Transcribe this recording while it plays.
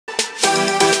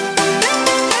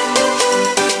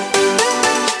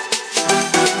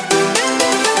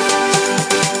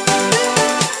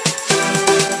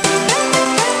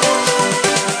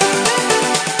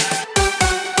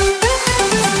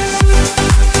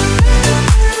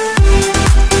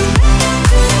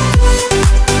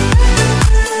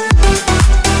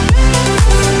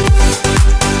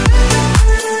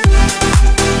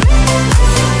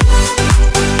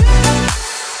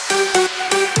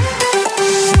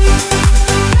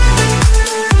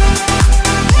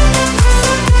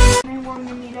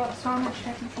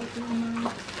check and see if you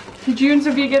mine. Did you and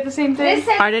Sophia get the same thing?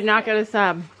 I did not get a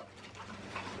sub.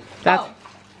 That's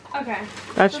okay.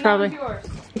 That's so probably yours.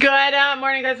 Good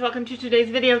morning, guys. Welcome to today's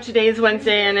video. Today is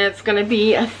Wednesday, and it's gonna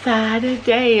be a sad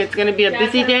day. It's gonna be a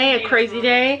busy day, a crazy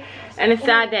day, and a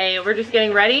sad day. We're just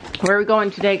getting ready. Where are we going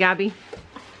today, Gabby?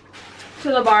 To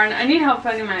the barn. I need help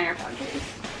finding my AirPod case.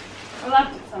 I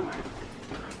left it somewhere.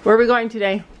 Where are we going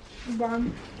today?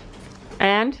 Barn.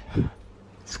 And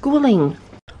schooling.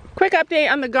 Quick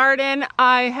update on the garden.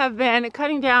 I have been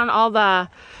cutting down all the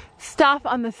stuff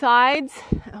on the sides.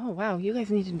 Oh wow, you guys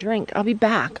need a drink. I'll be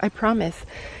back, I promise,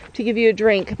 to give you a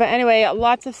drink. But anyway,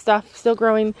 lots of stuff still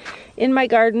growing in my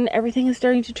garden. Everything is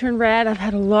starting to turn red. I've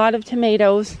had a lot of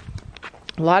tomatoes,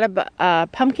 a lot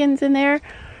of pumpkins in there.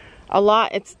 A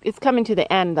lot. It's coming to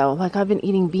the end though. Like, I've been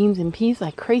eating beans and peas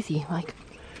like crazy. Like,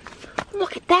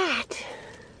 look at that.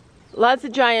 Lots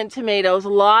of giant tomatoes,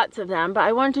 lots of them. But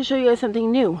I wanted to show you guys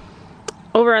something new.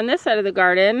 Over on this side of the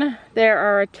garden, there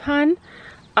are a ton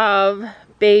of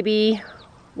baby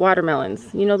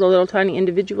watermelons. You know, the little tiny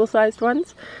individual sized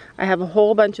ones? I have a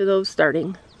whole bunch of those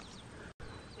starting.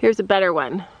 Here's a better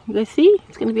one. You guys see?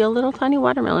 It's gonna be a little tiny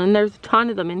watermelon. There's a ton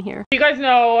of them in here. You guys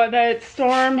know that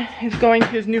Storm is going to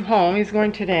his new home. He's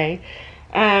going today.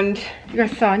 And you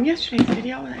guys saw in yesterday's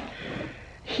video that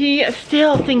he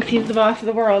still thinks he's the boss of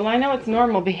the world. And I know it's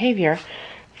normal behavior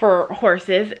for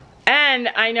horses. And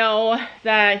I know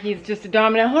that he's just a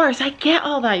dominant horse. I get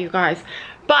all that, you guys.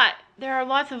 But there are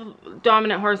lots of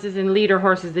dominant horses and leader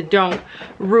horses that don't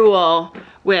rule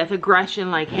with aggression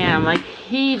like him. Like,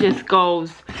 he just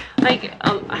goes, like,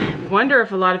 I wonder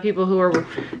if a lot of people who are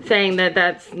saying that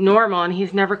that's normal and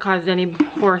he's never caused any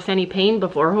horse any pain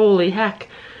before. Holy heck.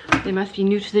 They must be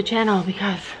new to the channel,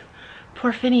 because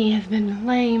poor Finny has been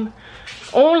lame.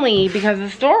 Only because of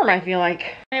the storm, I feel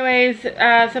like. Anyways,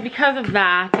 so because of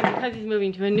that, and because he's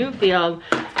moving to a new field,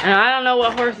 and I don't know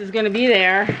what horse is going to be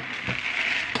there,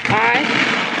 I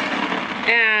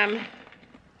am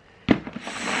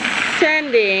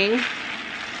sending,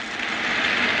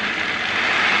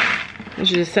 I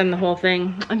should just send the whole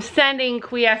thing. I'm sending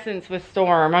quiescence with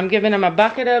Storm. I'm giving him a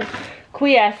bucket of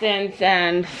quiescence,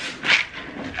 and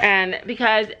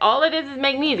because all it is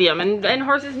magnesium, and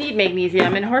horses need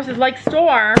magnesium, and horses like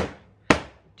Storm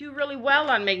do really well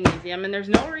on magnesium, and there's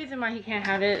no reason why he can't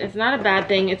have it. It's not a bad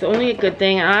thing, it's only a good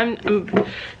thing, and I'm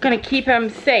gonna keep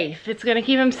him safe. It's gonna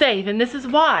keep him safe, and this is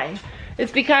why.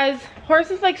 It's because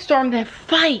horses like Storm, they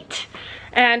fight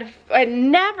and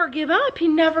never give up. He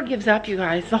never gives up, you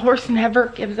guys. The horse never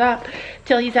gives up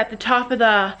till he's at the top of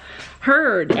the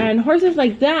herd, and horses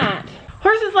like that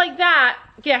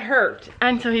get hurt.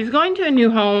 And so he's going to a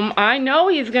new home. I know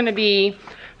he's gonna be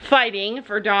fighting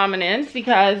for dominance,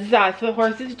 because that's what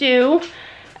horses do,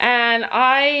 and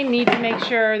I need to make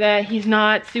sure that he's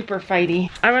not super fighty.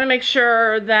 I want to make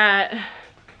sure that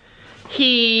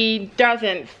he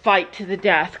doesn't fight to the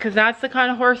death, because that's the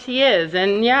kind of horse he is.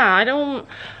 And yeah,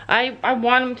 I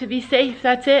want him to be safe.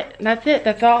 That's it,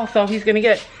 that's all. So he's gonna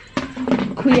get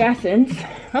quiescence.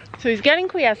 So he's getting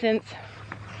quiescence,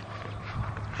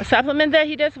 a supplement that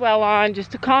he does well on,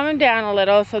 just to calm him down a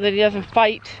little, so that he doesn't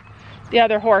fight the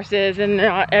other horses and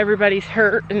not everybody's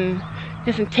hurt and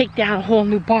doesn't take down a whole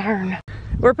new barn.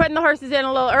 We're putting the horses in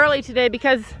a little early today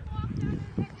because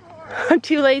I'm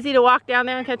too lazy to walk down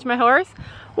there and catch my horse.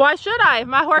 Why should I?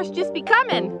 My horse just be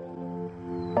coming.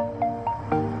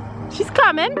 She's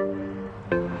coming.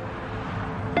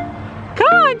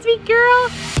 Come on, sweet girl.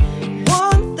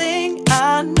 One thing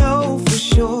I know for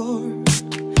sure,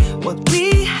 what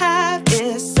we have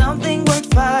is something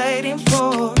worth fighting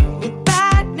for. With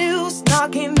bad news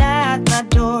knocking at my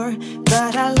door,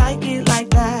 but I like it like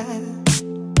that.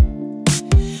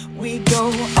 We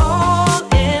go all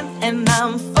in and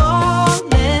I'm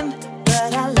falling,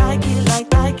 but I like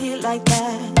it like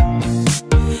that.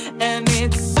 And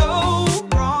it's so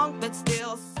wrong, but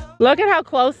still so. Look at how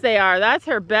close they are. That's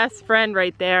her best friend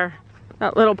right there.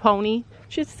 That little pony.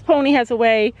 This pony has a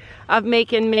way of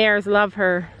making mares love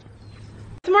her.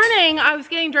 This morning, I was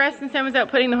getting dressed and Sam was out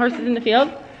putting the horses in the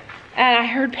field, and I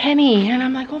heard Penny, and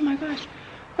I'm like, oh my gosh,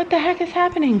 what the heck is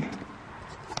happening?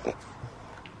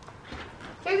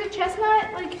 There's a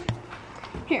chestnut, like,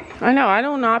 here. I know, I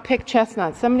do not pick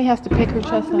chestnuts. Somebody has to pick her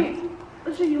chestnuts.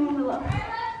 Let's show you one below.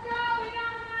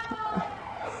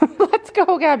 Let's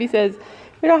go, Gabby says.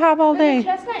 We don't have all day.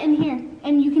 There's a chestnut in here,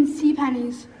 and you can see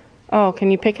pennies. Oh, can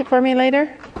you pick it for me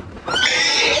later?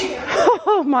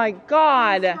 Oh my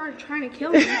God. Start trying to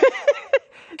kill me.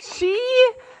 She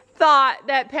thought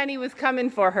that Penny was coming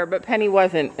for her, but Penny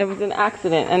wasn't. It was an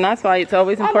accident, and that's why it's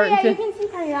always important you can see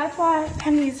Penny. That's why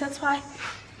pennies. That's why.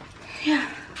 Yeah.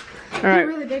 All right. You're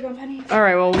really big on pennies. All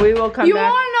right, well, we will come You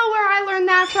back. want to know where I learned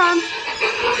that from?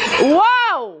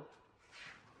 Whoa!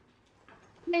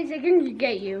 They're going to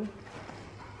get you.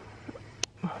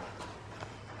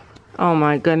 Oh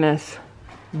my goodness.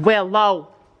 Willow.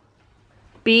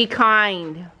 Be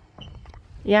kind.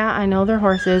 Yeah, I know they're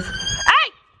horses.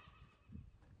 Hey!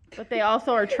 But they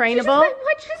also are trainable.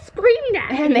 What's she screaming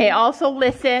at? And they also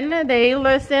listen. They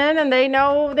listen and they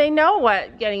know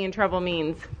what getting in trouble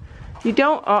means. You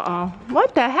don't,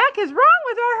 what the heck is wrong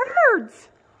with our herds?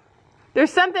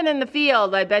 There's something in the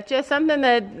field, I bet you. Something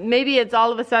that maybe it's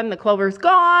all of a sudden the clover's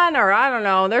gone, or I don't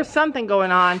know. There's something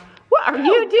going on. What are you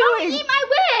doing? Don't eat my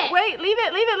whip! Wait, leave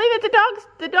it.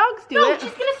 The dogs do No, it. she's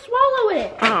gonna swallow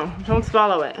it. Oh, don't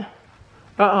swallow it.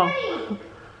 Uh-oh.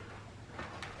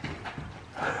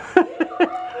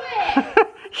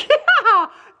 Yeah,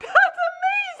 that's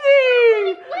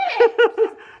amazing.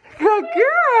 Good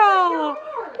girl.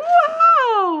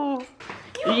 Wow.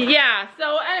 Yeah,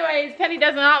 so anyways, Penny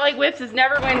does not like whips, has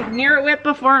never went near a whip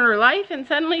before in her life, and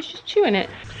suddenly she's chewing it.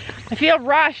 I feel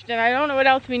rushed, and I don't know what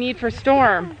else we need for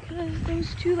Storm.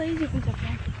 Those two lazy ones up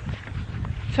there.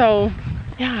 So,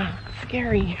 yeah,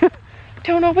 scary.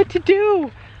 Don't know what to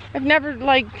do. I've never,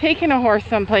 like, taken a horse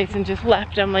someplace and just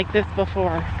left him like this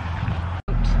before.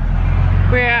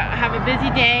 We have a busy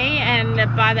day, and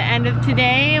by the end of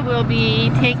today, we'll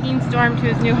be taking Storm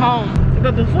to his new home.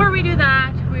 But before we do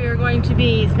that, we are going to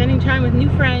be spending time with new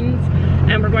friends,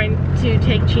 and we're going to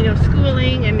take Chino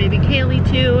schooling, and maybe Kaylee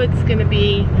too. It's going to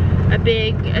be a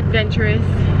big, adventurous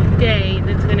day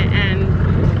that's going to end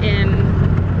in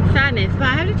sadness. But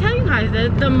I have to tell you guys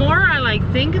that the more I like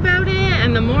think about it,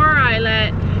 and the more I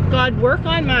let God work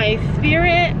on my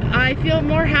spirit, I feel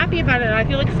more happy about it. I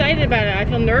feel excited about it. I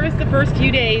feel nervous the first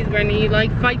few days when he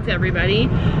like fights everybody,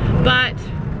 but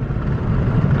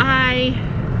I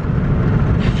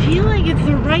feel like it's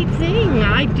the right thing.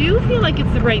 I do feel like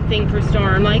it's the right thing for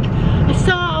Storm. Like, I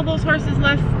saw all those horses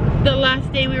the last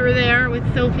day we were there with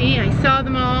Sophie. I saw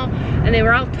them all, and they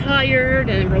were all tired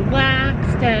and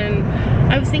relaxed, and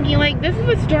I was thinking, like, this is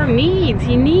what Storm needs.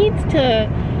 He needs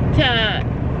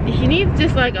he needs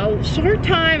just like a short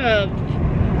time of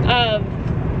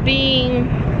being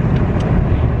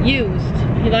used,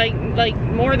 like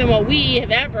more than what we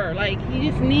have ever. Like, he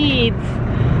just needs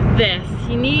this.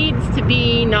 He needs to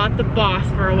be not the boss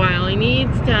for a while. He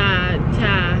needs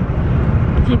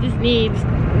he just needs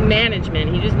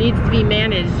management. He just needs to be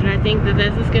managed, and I think that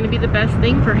this is going to be the best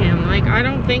thing for him. Like, I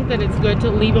don't think that it's good to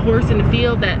leave a horse in the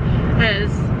field that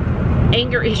has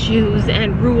anger issues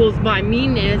and rules by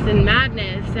meanness and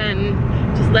madness, and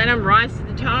just let him rise to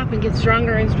the top and get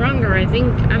stronger and stronger. I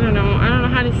don't know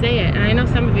how to say it, and I know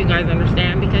some of you guys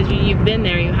understand because you've been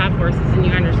there, you have horses and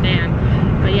you understand.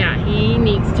 But yeah, he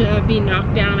needs to be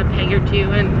knocked down a peg or two,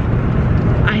 and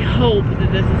I hope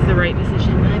that this is the right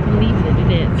decision. I believe that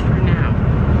it is for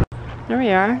now. There we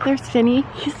are. There's Finny.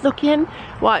 He's looking.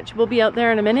 Watch, we'll be out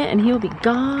there in a minute and he'll be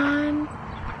gone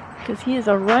because he is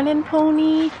a running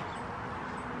pony.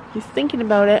 He's thinking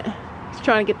about it. He's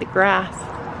trying to get the grass.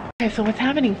 Okay, so what's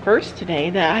happening first today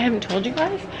that I haven't told you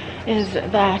guys is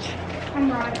that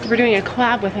we're doing a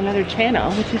collab with another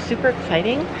channel, which is super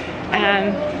exciting.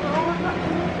 And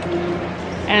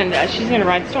she's gonna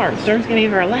ride Storm. Storm's gonna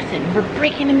give her a lesson. We're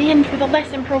breaking him in for the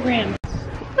lesson program.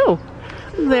 Oh,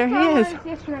 there he is.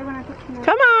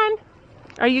 Come on.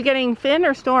 Are you getting Finn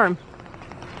or Storm?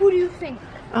 Who do you think?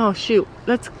 Oh shoot.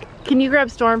 Can you grab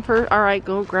Storm first? All right,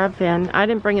 go grab Finn. I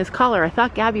didn't bring his collar. I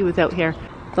thought Gabby was out here.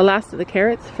 The last of the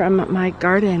carrots from my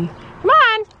garden. Come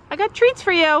on, I got treats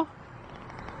for you.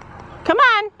 Come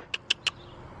on.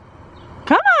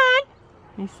 Come on.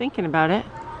 He's thinking about it.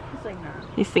 He's like, no.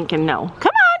 He's thinking no.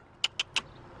 Come on.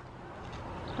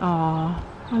 Oh,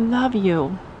 I love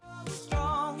you.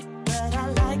 Strong, but I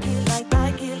like it like that.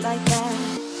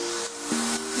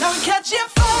 Now I'm catching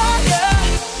fire,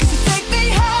 'cause you take me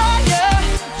higher.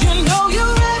 You know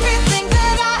you're everything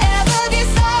that I ever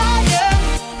desire.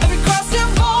 Every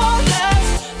crossing borders,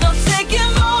 no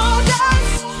taking orders,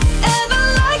 and I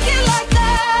like it like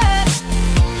that.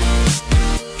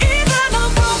 Even a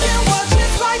broken watch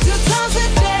is right 2 times a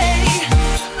day.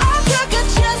 I took a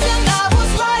chance and I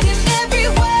was right in every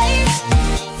way.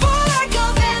 For like a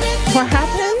vanity. What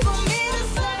happened?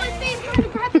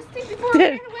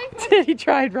 Did he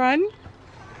try and run?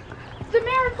 The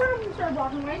mare first started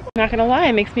walking away. I'm not gonna lie,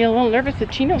 it makes me a little nervous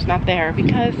that Chino's not there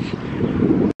because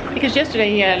yesterday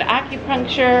he had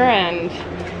acupuncture and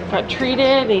got treated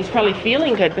and he's probably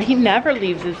feeling good, but he never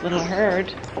leaves his little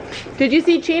herd. Did you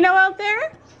see Chino out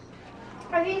there?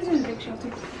 I think he's in a big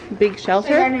shelter. Big Like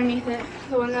shelter? underneath it.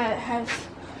 The one that has...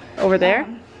 Over there?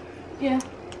 Yeah.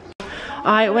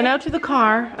 I went out to the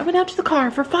car. I went out to the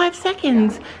car for 5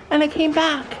 seconds and I came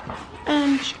back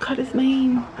and she cut his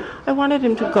mane. I wanted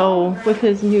him to go with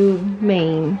his new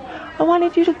mane. I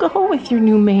wanted you to go with your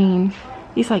new mane.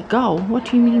 He's like, go? What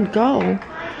do you mean go?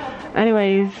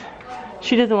 Anyways,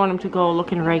 she doesn't want him to go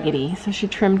looking raggedy, so she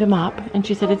trimmed him up and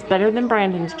she said it's better than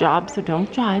Brandon's job, so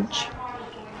don't judge.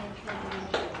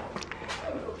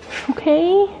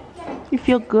 Okay? You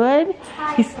feel good?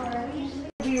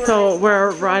 So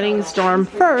we're riding Storm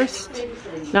first,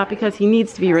 not because he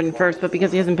needs to be ridden first, but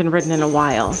because he hasn't been ridden in a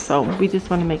while. So we just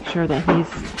want to make sure that he's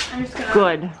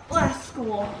good. Last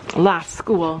school. Last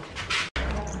school.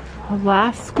 The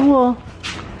last school.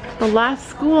 The last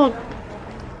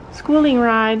schooling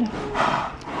ride.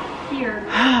 Here.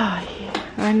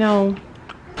 I know.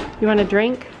 You want a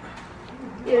drink?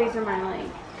 Yeah, these are my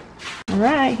legs.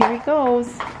 Alright, here he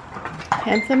goes.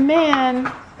 Handsome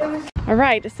man.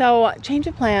 Alright, so change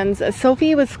of plans.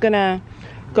 Sophie was gonna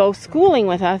go schooling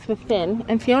with us with Finn,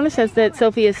 and Fiona says that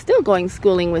Sophie is still going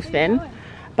schooling with Finn,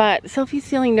 but Sophie's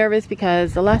feeling nervous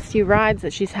because the last few rides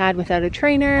that she's had without a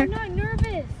trainer. I'm not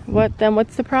nervous.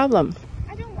 What's the problem?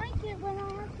 I don't like it when I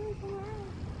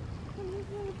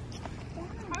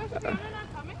have to go out.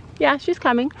 Yeah, she's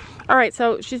coming. Alright,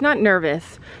 so she's not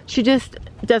nervous. She just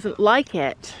doesn't like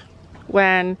it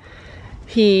when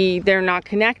they're not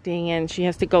connecting and she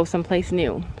has to go someplace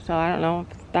new. So I don't know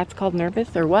if that's called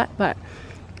nervous or what, but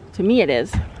to me it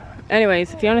is.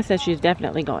 Anyways, Fiona says she's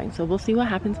definitely going, so we'll see what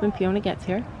happens when Fiona gets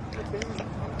here.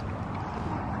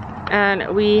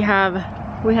 And we have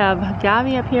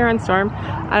Gabby up here on Storm.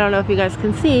 I don't know if you guys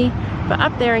can see, but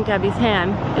up there in Gabby's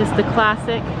hand is the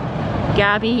classic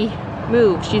Gabby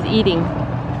move. She's eating.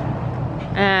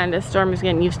 And Storm is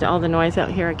getting used to all the noise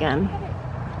out here again.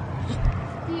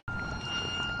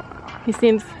 He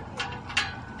seems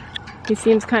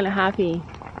kind of happy.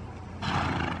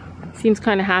 Seems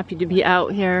kind of happy to be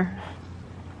out here.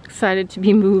 Excited to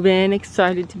be moving,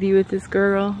 excited to be with this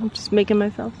girl. I'm just making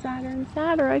myself sadder and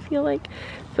sadder, I feel like.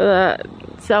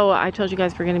 So I told you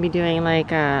guys we're going to be doing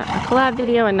like a collab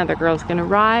video. Another girl's going to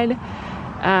ride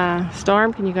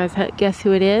Storm. Can you guys guess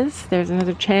who it is? There's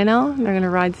another channel. They're going to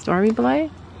ride Stormy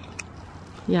Boy.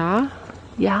 Yeah?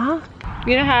 Yeah?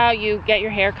 You know how you get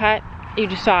your hair cut? You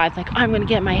just saw it's like, I'm gonna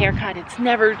get my hair cut. It's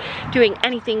never doing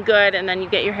anything good, and then you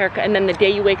get your hair cut, and then the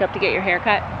day you wake up to get your hair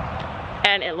cut,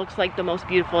 and it looks like the most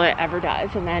beautiful it ever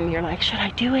does, and then you're like, should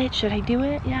I do it? Should I do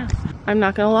it? Yeah. I'm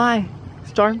not gonna lie.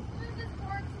 Storm's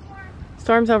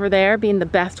over there being the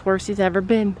best horse he's ever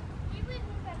been.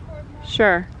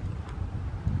 Sure.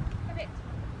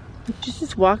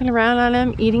 Just walking around on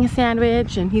him, eating a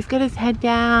sandwich, and he's got his head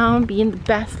down, being the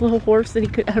best little horse that he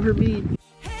could ever be.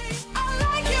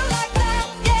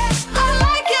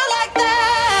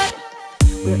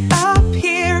 We're up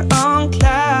here on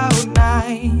cloud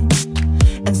 9,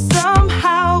 and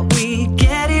somehow we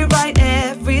get it right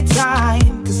every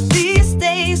time. 'Cause these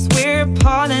days we're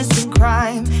partners in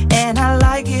crime, and I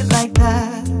like it like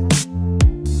that.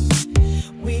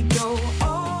 We go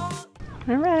all.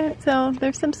 Alright, so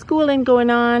there's some schooling going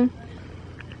on.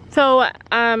 So,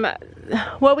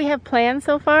 what we have planned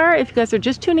so far, if you guys are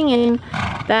just tuning in,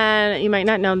 then you might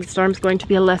not know that Storm's going to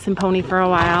be a lesson pony for a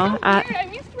while.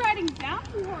 I'm used to riding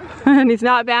bouncy horses. And he's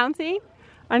not bouncy?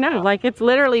 I know, like it's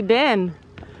literally been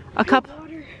a couple.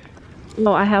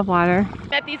 Oh, I have water.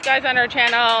 Met these guys on our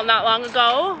channel not long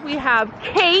ago. We have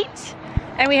Kate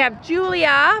and we have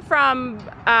Julia from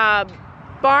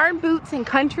Barn Boots and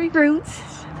Country Roots.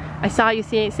 I saw you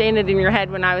saying it in your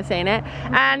head when I was saying it.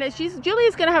 And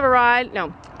Julia's gonna have a ride.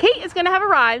 No, Kate is gonna have a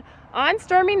ride on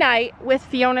Stormy Night with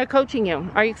Fiona coaching you.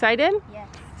 Are you excited? Yes.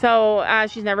 So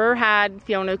she's never had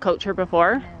Fiona coach her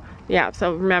before. No. Yeah,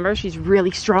 so remember, she's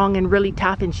really strong and really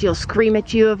tough, and she'll scream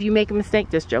at you if you make a mistake.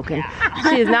 Just joking.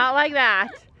 She's not like that.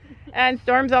 And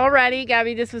Storm's all ready.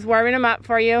 Gabby just was warming him up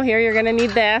for you. Here, you're gonna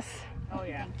need this. Oh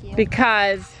yeah. Thank you.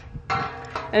 Because,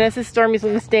 and this is Stormy's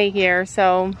little stay here,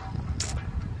 so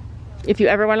if you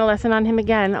ever want a lesson on him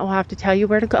again, I'll have to tell you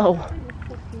where to go.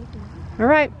 All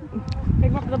right. Pick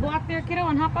him up the block there, kiddo,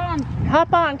 and hop on.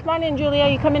 Hop on. Come on in, Julia.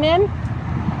 You coming in?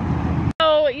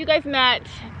 So you guys met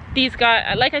these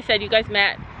guys. Like I said, you guys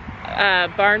met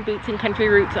Barn Boots and Country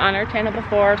Roots on our channel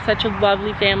before. Such a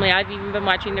lovely family. I've even been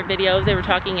watching their videos. They were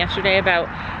talking yesterday about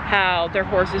how their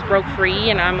horses broke free,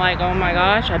 and I'm like, oh my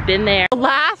gosh, I've been there.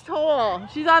 Last hole.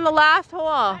 She's on the last hole.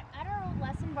 I don't know,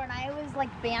 lesson, but I was like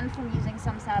banned from using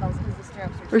some saddles because the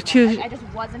stirrups We're too too. long. I just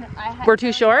wasn't. We're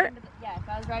too short. Yeah, if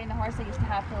I was riding the horse, I used to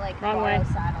have to like Wrong borrow way.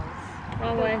 saddles.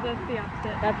 Wrong way. That's the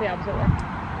opposite. That's the opposite way.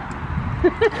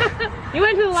 You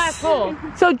went to the last hole.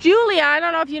 So Julia, I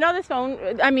don't know if you know this phone.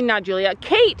 I mean, not Julia.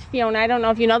 Kate, Fiona, I don't know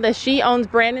if you know this. She owns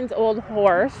Brandon's old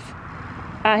horse.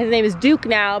 His name is Duke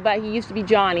now, but he used to be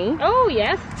Johnny. Oh,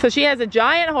 yes. So she has a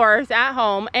giant horse at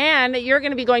home, and you're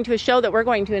going to be going to a show that we're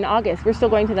going to in August. We're still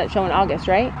going to that show in August,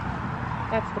 right?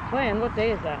 That's the plan. What day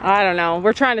is that? I don't know.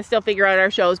 We're trying to still figure out our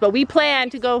shows, but we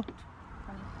plan to go.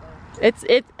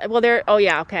 Well, oh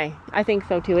yeah, okay. I think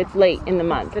so too. It's late in the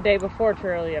month. It's the day before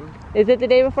Trillium. Is it the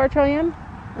day before Trillium?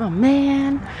 Oh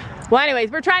man. Well,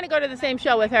 anyways, we're trying to go to the same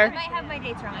show with her. I might have my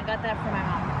dates wrong. I got that from my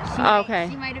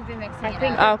mom. She might have been mixing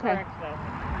it up. Okay.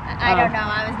 I don't know.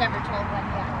 I was never told when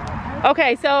yet.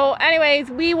 Okay, so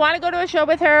anyways, we want to go to a show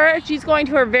with her. She's going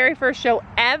to her very first show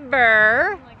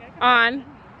ever on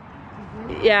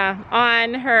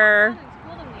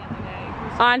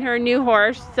her new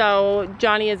horse. So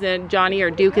Johnny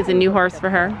or Duke is a new horse for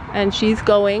her, and she's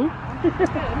going.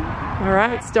 All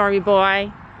right, Stormy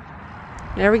boy.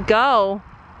 There we go.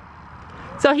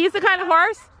 So he's the kind of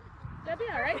horse. That'd be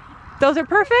all right. Those are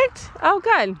perfect. Oh,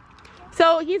 good.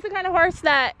 So he's the kind of horse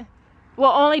that will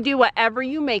only do whatever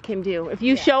you make him do. If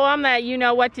you show him that you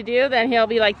know what to do, then he'll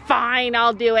be like, fine,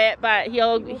 I'll do it. But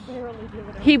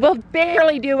he will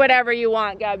barely do whatever you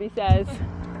want, Gabby says.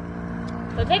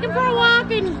 So take him for a walk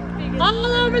and all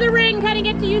over the ring, kind of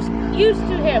get used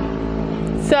to him.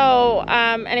 So,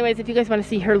 anyways, if you guys want to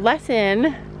see her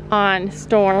lesson on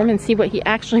Storm and see what he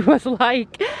actually was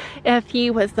like, if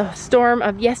he was the Storm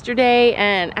of yesterday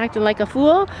and acting like a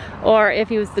fool, or if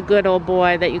he was the good old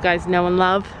boy that you guys know and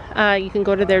love, you can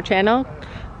go to their channel,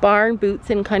 Barn, Boots,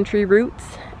 and Country Roots,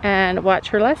 and watch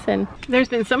her lesson. There's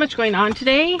been so much going on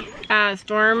today.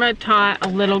 Storm taught a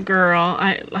little girl.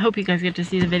 I hope you guys get to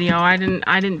see the video. I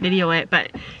didn't video it,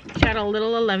 but she taught a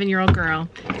little 11-year-old girl.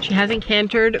 She hasn't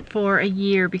cantered for a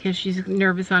year because she's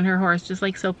nervous on her horse, just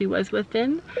like Sophie was with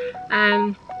Finn.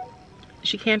 And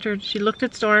she cantered. She looked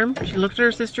at Storm. She looked at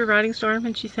her sister riding Storm,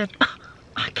 and she said, oh,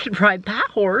 I could ride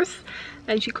that horse.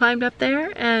 And she climbed up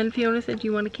there, and Fiona said, do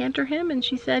you want to canter him? And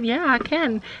she said, yeah, I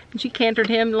can. And she cantered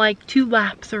him like 2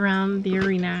 laps around the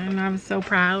arena, and I was so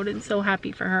proud and so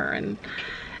happy for her. And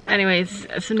anyways,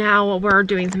 so now we're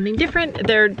doing something different.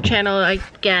 Their channel,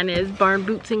 again, is Barn,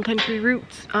 Boots, and Country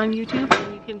Roots on YouTube,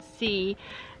 and you can see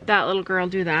that little girl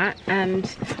do that.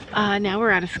 And now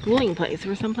we're at a schooling place.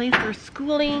 We're someplace for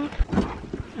schooling.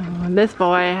 Oh, this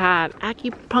boy had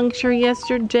acupuncture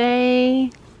yesterday.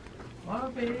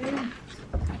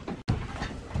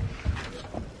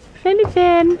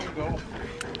 Finn.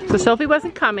 So Sophie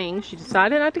wasn't coming. She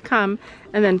decided not to come,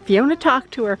 and then Fiona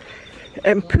talked to her,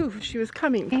 and poof, she was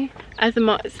coming. As a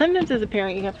mom, sometimes as a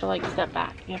parent, you have to like step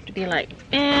back. You have to be like,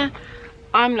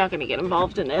 I'm not gonna get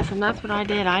involved in this, and that's what I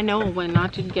did. I know when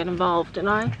not to get involved, and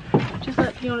I just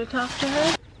let Fiona talk to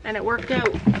her, and it worked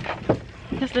out.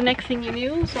 Because the next thing you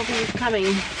knew, Sophie was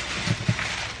coming.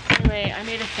 Anyway, I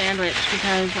made a sandwich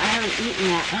because I haven't eaten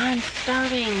yet. I'm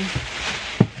starving.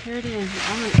 Here it is.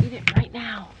 I'm gonna eat it right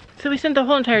now. So we spent the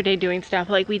whole entire day doing stuff.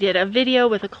 Like we did a video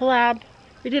with a collab.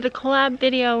 We did a collab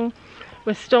video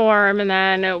with Storm, and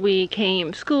then we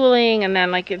came schooling, and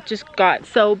then like it just got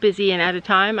so busy and out of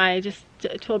time. I just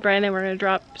told Brandon we're gonna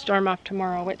drop Storm off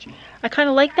tomorrow, which I kind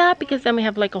of like that because then we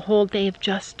have like a whole day of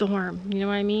just Storm. You know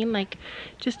what I mean? Like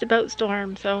just about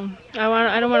Storm. So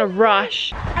I don't want to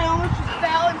rush. I almost just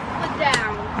fell and slid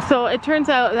down. So it turns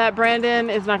out that Brandon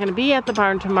is not going to be at the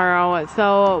barn tomorrow,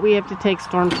 so we have to take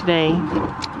Storm today.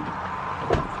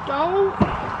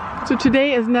 So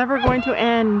today is never going to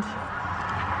end.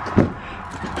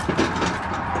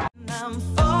 I'm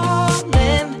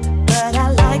falling, but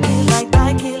I like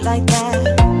it like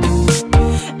that.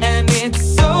 And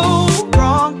it's so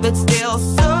wrong, but still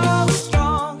so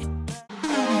strong.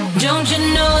 Don't you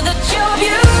know that you're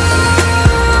beautiful?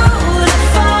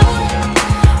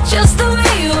 Just the